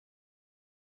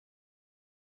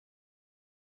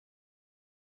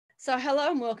So hello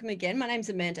and welcome again. My name's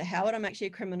Amanda Howard. I'm actually a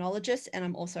criminologist and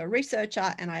I'm also a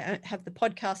researcher, and I have the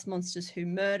podcast Monsters Who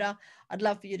Murder. I'd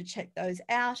love for you to check those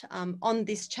out. On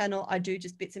this channel, I do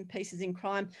just bits and pieces in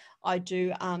crime. I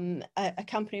do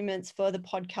accompaniments for the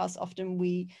podcast. Often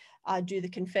we do the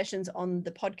confessions on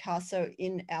the podcast. So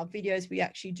in our videos, we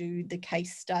actually do the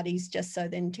case studies, just so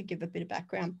then to give a bit of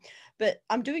background. But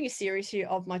I'm doing a series here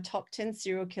of my top 10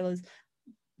 serial killers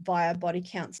via body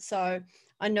counts. So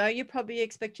I know you're probably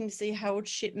expecting to see Harold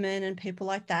Shipman and people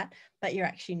like that, but you're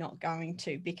actually not going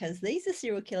to, because these are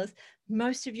serial killers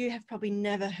most of you have probably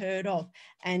never heard of.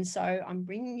 And so I'm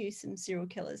bringing you some serial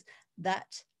killers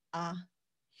that are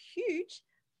huge,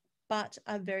 but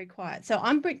are very quiet. So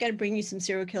I'm going to bring you some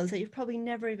serial killers that you've probably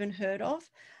never even heard of.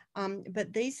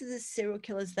 But these are the serial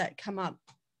killers that come up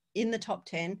in the top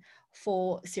 10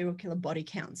 for serial killer body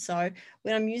counts. So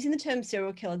when I'm using the term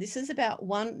serial killer, this is about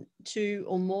 1, 2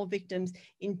 or more victims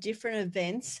in different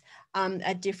events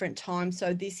at different times.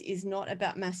 So this is not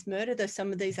about mass murder, though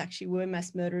some of these actually were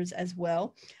mass murderers as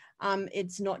well.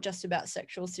 It's not just about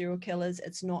sexual serial killers.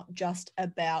 It's not just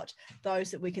about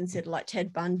those that we consider like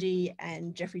Ted Bundy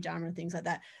and Jeffrey Dahmer and things like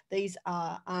that. These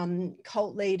are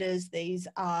cult leaders. These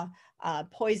are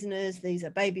poisoners. These are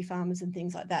baby farmers and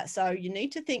things like that. So you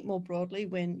need to think more broadly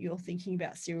when you're thinking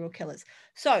about serial killers.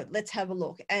 So let's have a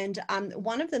look. And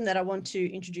one of them that I want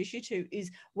to introduce you to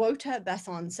is Wouter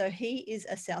Basson. So he is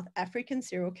a South African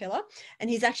serial killer, and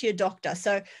he's actually a doctor.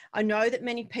 So I know that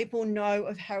many people know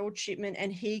of Harold Shipman,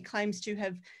 and he claims to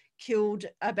have killed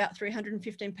about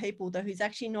 315 people, though he's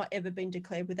actually not ever been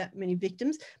declared with that many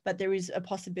victims, but there is a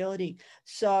possibility.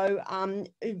 So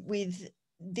with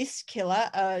this killer,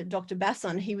 Dr.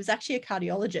 Basson, he was actually a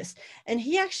cardiologist, and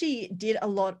he actually did a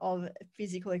lot of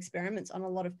physical experiments on a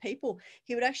lot of people.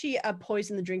 He would actually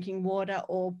poison the drinking water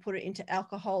or put it into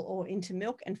alcohol or into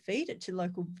milk and feed it to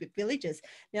local villagers.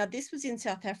 Now, this was in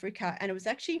South Africa, and he was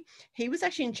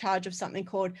actually in charge of something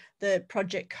called the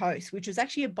Project Coast, which was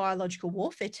actually a biological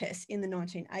warfare test in the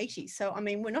 1980s. So, I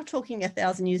mean, we're not talking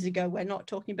 1,000 years ago. We're not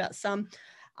talking about some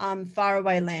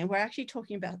faraway land. We're actually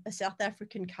talking about a South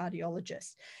African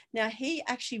cardiologist. Now, he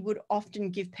actually would often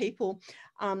give people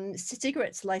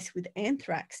cigarettes laced with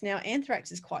anthrax. Now,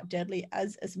 anthrax is quite deadly,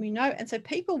 as we know, and so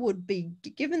people would be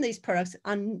given these products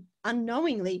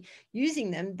unknowingly using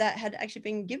them that had actually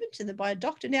been given to them by a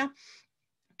doctor. Now,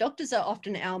 doctors are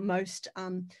often our most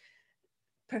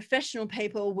professional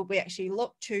people. We actually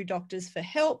look to doctors for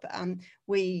help.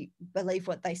 We believe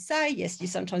what they say. Yes, you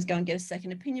sometimes go and get a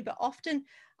second opinion, but often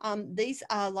these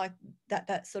are like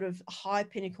that sort of high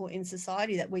pinnacle in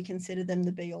society that we consider them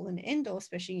the be all and end all,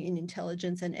 especially in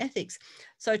intelligence and ethics.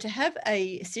 So to have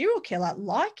a serial killer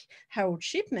like Harold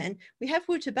Shipman, we have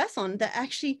Wouter Basson that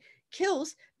actually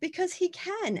kills because he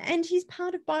can, and he's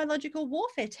part of biological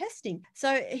warfare testing.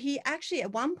 So he actually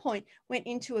at one point went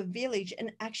into a village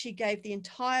and actually gave the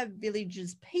entire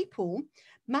village's people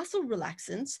muscle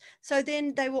relaxants. So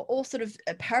then they were all sort of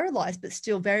paralyzed, but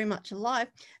still very much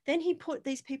alive. Then he put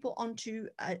these people onto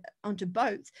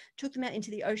boats, took them out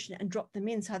into the ocean and dropped them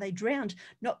in. So they drowned,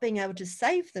 not being able to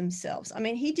save themselves. I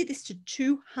mean, he did this to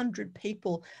 200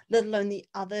 people, let alone the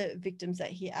other victims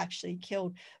that he actually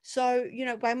killed. So, you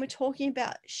know, when we're talking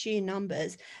about sheer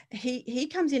numbers, he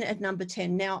comes in at number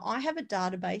 10. Now, I have a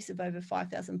database of over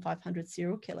 5,500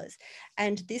 serial killers,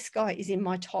 and this guy is in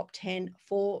my top 10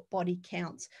 for body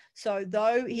counts. So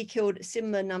though he killed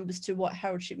similar numbers to what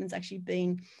Harold Shipman's actually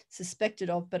been suspected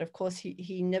of, but of course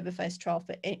he never faced trial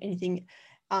for anything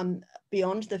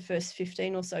beyond the first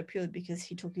 15 or so, purely because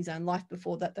he took his own life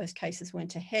before that those cases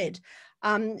went ahead.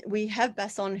 We have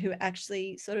Basson, who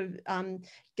actually sort of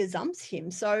gazumps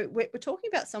him. So we're talking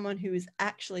about someone who is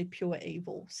actually pure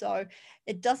evil. So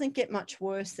it doesn't get much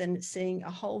worse than seeing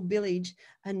a whole village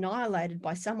annihilated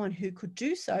by someone who could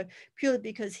do so purely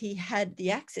because he had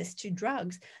the access to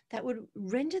drugs that would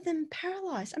render them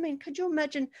paralyzed. I mean, could you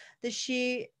imagine the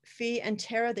sheer fear and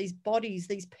terror these bodies,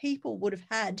 these people would have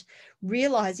had,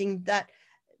 realizing that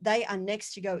they are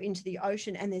next to go into the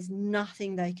ocean and there's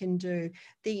nothing they can do.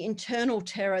 The internal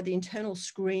terror, the internal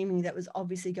screaming that was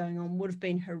obviously going on would have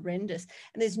been horrendous.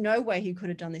 And there's no way he could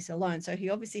have done this alone. So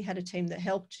he obviously had a team that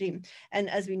helped him. And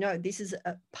as we know, this is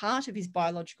a part of his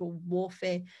biological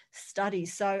warfare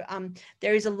studies. So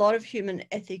there is a lot of human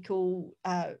ethical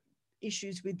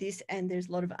issues with this, and there's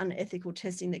a lot of unethical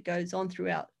testing that goes on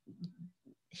throughout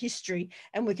history,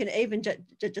 and we can even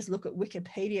just look at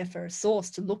Wikipedia for a source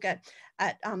to look at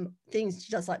things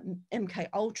just like MK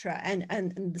Ultra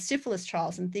and the syphilis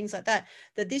trials and things like that.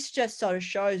 That this just sort of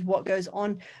shows what goes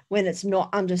on when it's not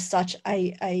under such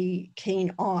a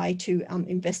keen eye to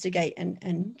investigate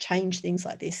and change things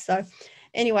like this. So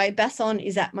Anyway, Basson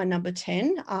is at my number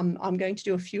 10. I'm going to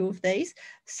do a few of these.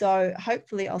 So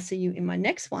hopefully I'll see you in my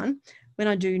next one when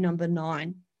I do number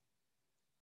 9.